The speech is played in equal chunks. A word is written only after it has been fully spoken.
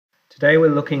Today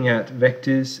we're looking at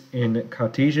vectors in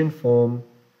Cartesian form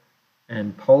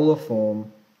and polar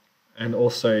form and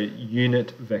also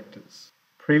unit vectors.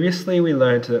 Previously we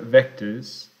learned that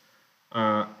vectors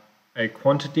are a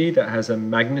quantity that has a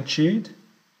magnitude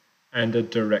and a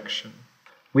direction.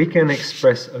 We can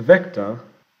express a vector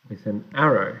with an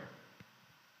arrow,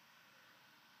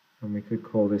 and we could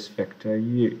call this vector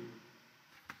u.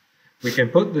 We can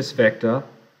put this vector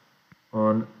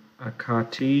on a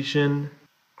Cartesian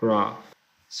graph.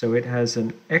 So it has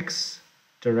an x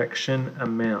direction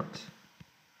amount.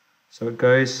 So it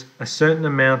goes a certain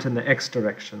amount in the x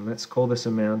direction. Let's call this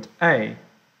amount A.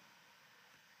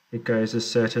 It goes a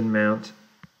certain amount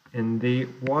in the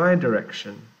y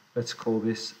direction. Let's call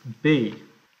this B.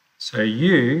 So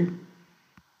u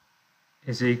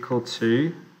is equal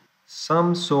to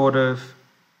some sort of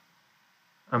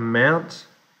amount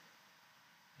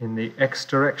in the x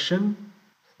direction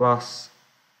plus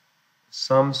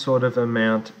some sort of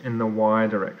amount in the y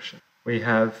direction. We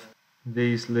have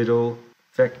these little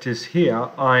vectors here,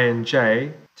 I and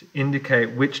j, to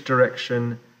indicate which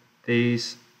direction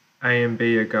these A and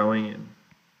B are going in.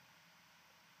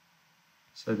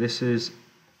 So this is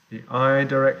the I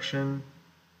direction,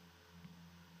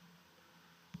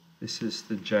 this is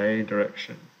the j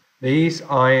direction. These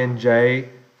I and j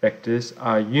vectors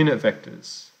are unit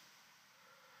vectors.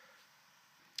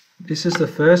 This is the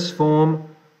first form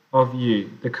of u,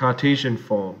 the Cartesian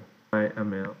form, by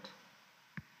amount.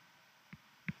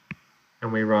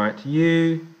 And we write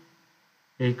u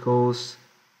equals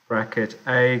bracket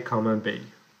a comma b.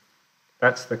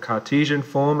 That's the Cartesian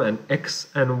form, and x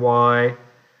and y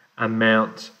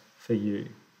amount for u.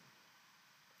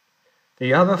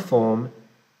 The other form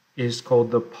is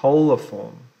called the polar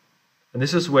form, and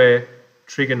this is where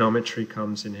trigonometry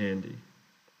comes in handy.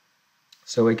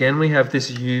 So again we have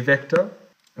this u vector,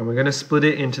 and we're going to split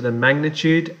it into the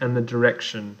magnitude and the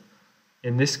direction.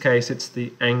 In this case it's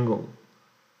the angle.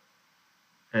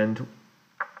 And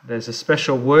there's a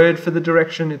special word for the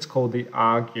direction, it's called the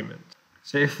argument.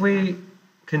 So if we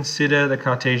consider the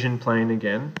Cartesian plane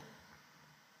again,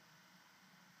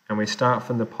 and we start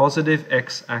from the positive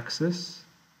x-axis,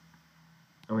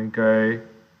 and we go,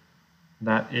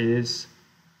 that is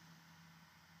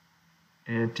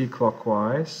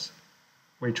anti-clockwise,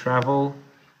 we travel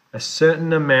a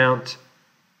certain amount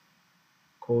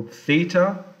called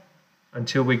theta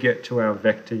until we get to our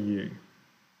vector u.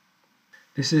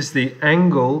 This is the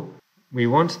angle. We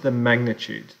want the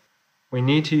magnitude. We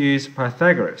need to use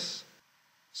Pythagoras.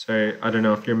 So I don't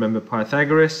know if you remember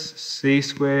Pythagoras, c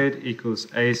squared equals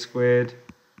a squared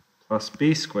plus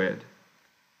b squared.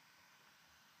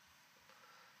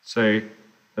 So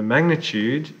the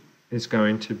magnitude is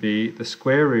going to be the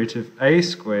square root of a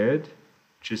squared,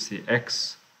 which is the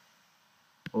x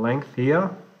length here,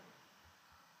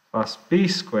 plus b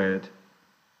squared,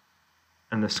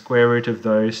 and the square root of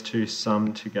those two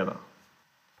summed together.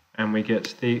 And we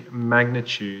get the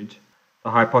magnitude, the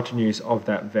hypotenuse of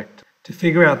that vector. To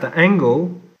figure out the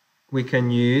angle, we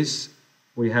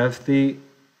have the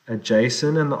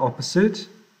adjacent and the opposite,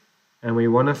 and we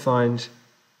want to find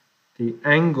the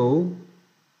angle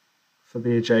for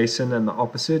the adjacent and the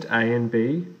opposite, A and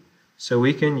B, so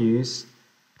we can use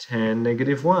tan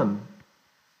negative 1,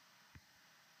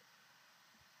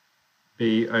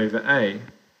 B over A,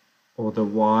 or the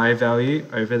y value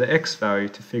over the x value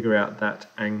to figure out that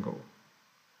angle.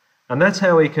 And that's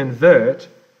how we convert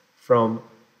from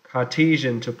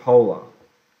Cartesian to polar.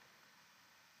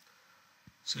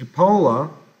 So polar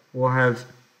will have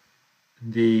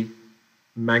the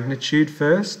magnitude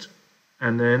first,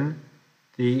 and then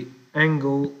the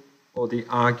angle or the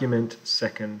argument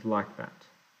second, like that.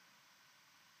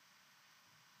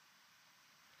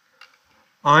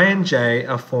 I and j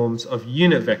are forms of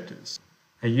unit vectors.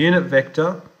 A unit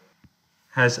vector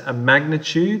has a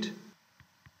magnitude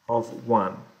of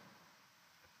 1.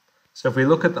 So if we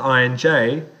look at the I and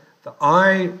j, the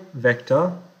I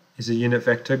vector is a unit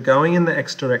vector going in the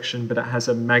x direction, but it has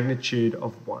a magnitude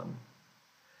of 1.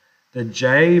 The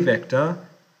j vector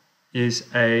is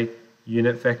a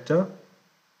unit vector,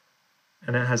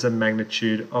 and it has a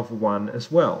magnitude of 1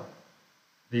 as well.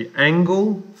 The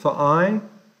angle for I,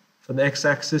 for the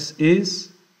x-axis,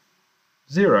 is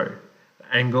 0.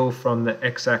 The angle from the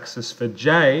x-axis for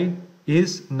j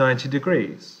is 90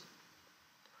 degrees.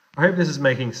 I hope this is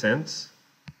making sense.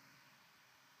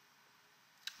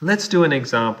 Let's do an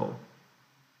example.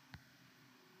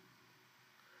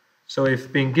 So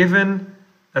we've been given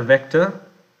a vector.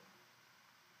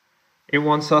 It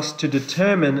wants us to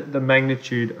determine the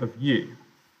magnitude of u.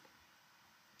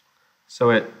 So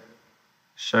it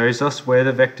shows us where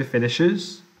the vector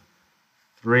finishes,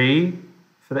 3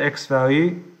 for the x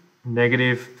value,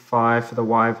 -5 for the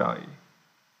y value.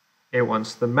 It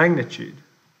wants the magnitude.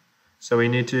 So we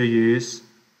need to use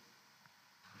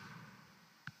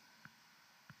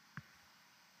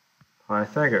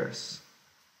Pythagoras.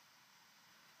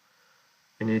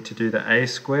 We need to do the a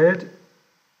squared,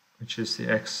 which is the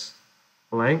x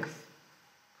length,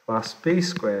 plus b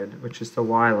squared, which is the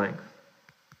y length.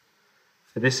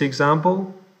 For this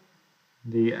example,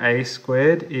 the a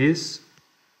squared is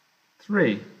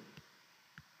 3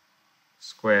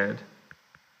 squared.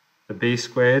 The b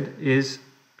squared is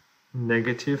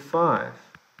 -5.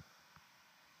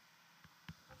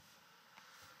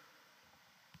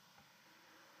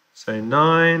 So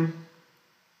 9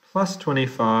 plus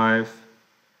 25,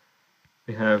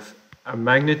 we have a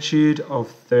magnitude of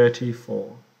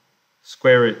 34,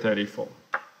 square root 34.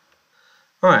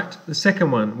 Alright, the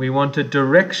second one, we want a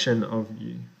direction of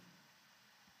u.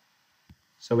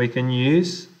 So we can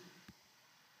use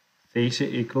theta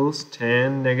equals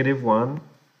tan -1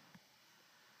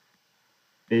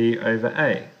 b over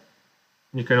a.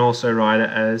 You can also write it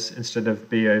as, instead of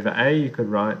b over a, you could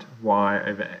write y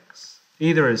over x.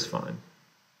 Either is fine.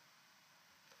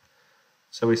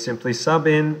 So we simply sub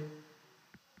in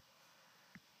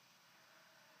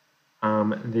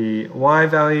the y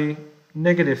value,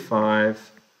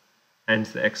 -5, and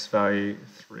the x value,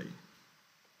 3.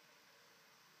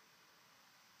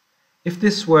 If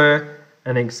this were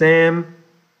an exam,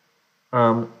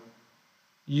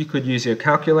 you could use your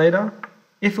calculator.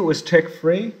 If it was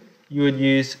tech-free, you would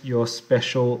use your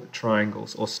special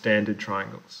triangles or standard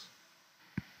triangles.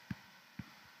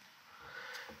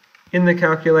 In the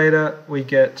calculator, we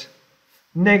get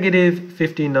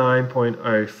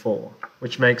 -59.04,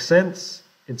 which makes sense.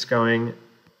 It's going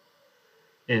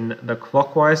in the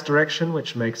clockwise direction,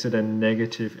 which makes it a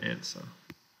negative answer.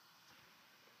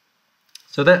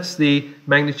 So that's the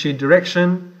magnitude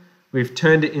direction. We've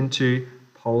turned it into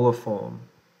polar form.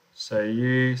 So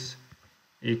u's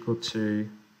equal to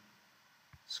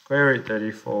square root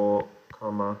 34,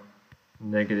 comma,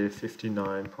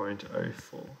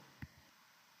 -59.04.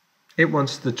 It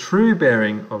wants the true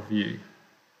bearing of u.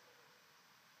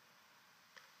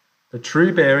 The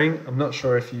true bearing, I'm not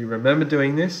sure if you remember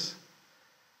doing this,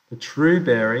 the true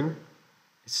bearing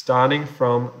is starting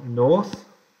from north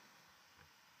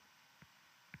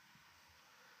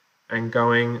and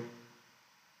going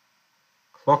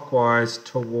clockwise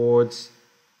towards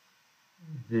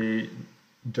the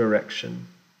direction.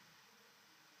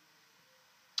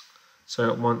 So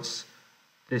it wants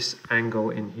this angle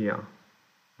in here.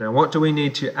 Now what do we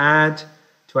need to add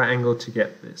to our angle to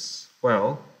get this?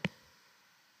 Well,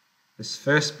 this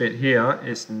first bit here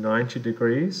is 90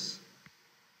 degrees.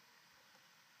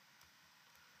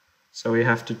 So we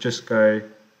have to just go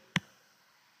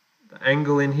the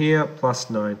angle in here plus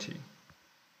 90.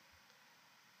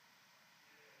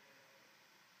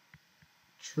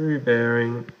 True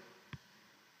bearing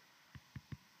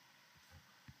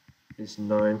is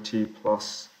 90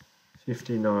 plus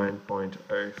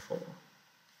 59.04.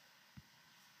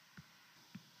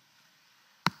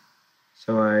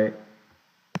 So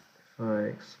if I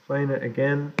explain it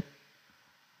again,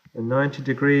 the 90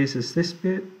 degrees is this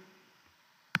bit,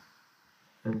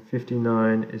 and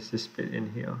 59 is this bit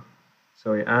in here.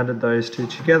 So we added those two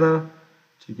together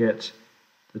to get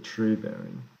the true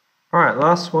bearing. Alright,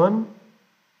 last one.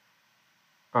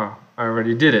 Oh, I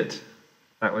already did it.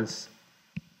 That was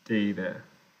D there.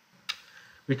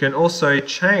 We can also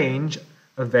change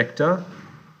a vector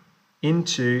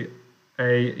into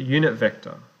a unit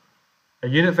vector. A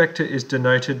unit vector is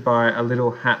denoted by a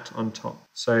little hat on top.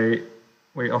 So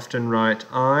we often write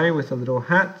I with a little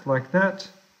hat like that,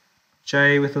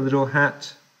 J with a little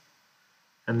hat,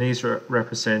 and these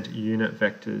represent unit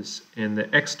vectors in the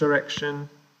x direction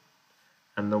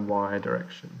and the y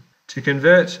direction. To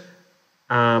convert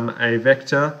a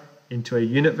vector into a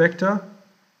unit vector,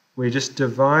 we just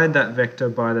divide that vector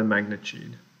by the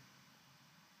magnitude.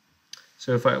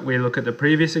 So if we look at the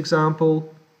previous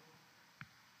example,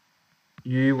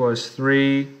 u was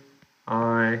 3,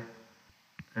 I,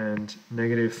 and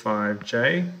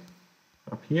 -5j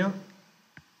up here.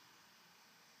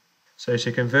 So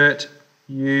to convert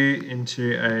u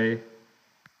into a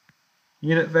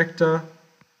unit vector,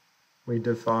 we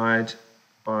divide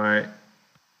by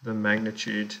the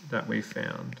magnitude that we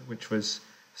found, which was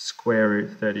square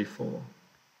root 34.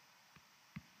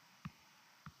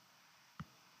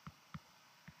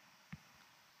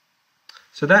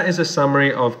 So that is a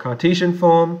summary of Cartesian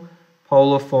form,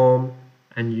 polar form,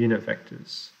 and unit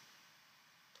vectors.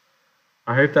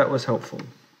 I hope that was helpful.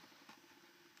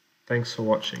 Thanks for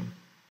watching.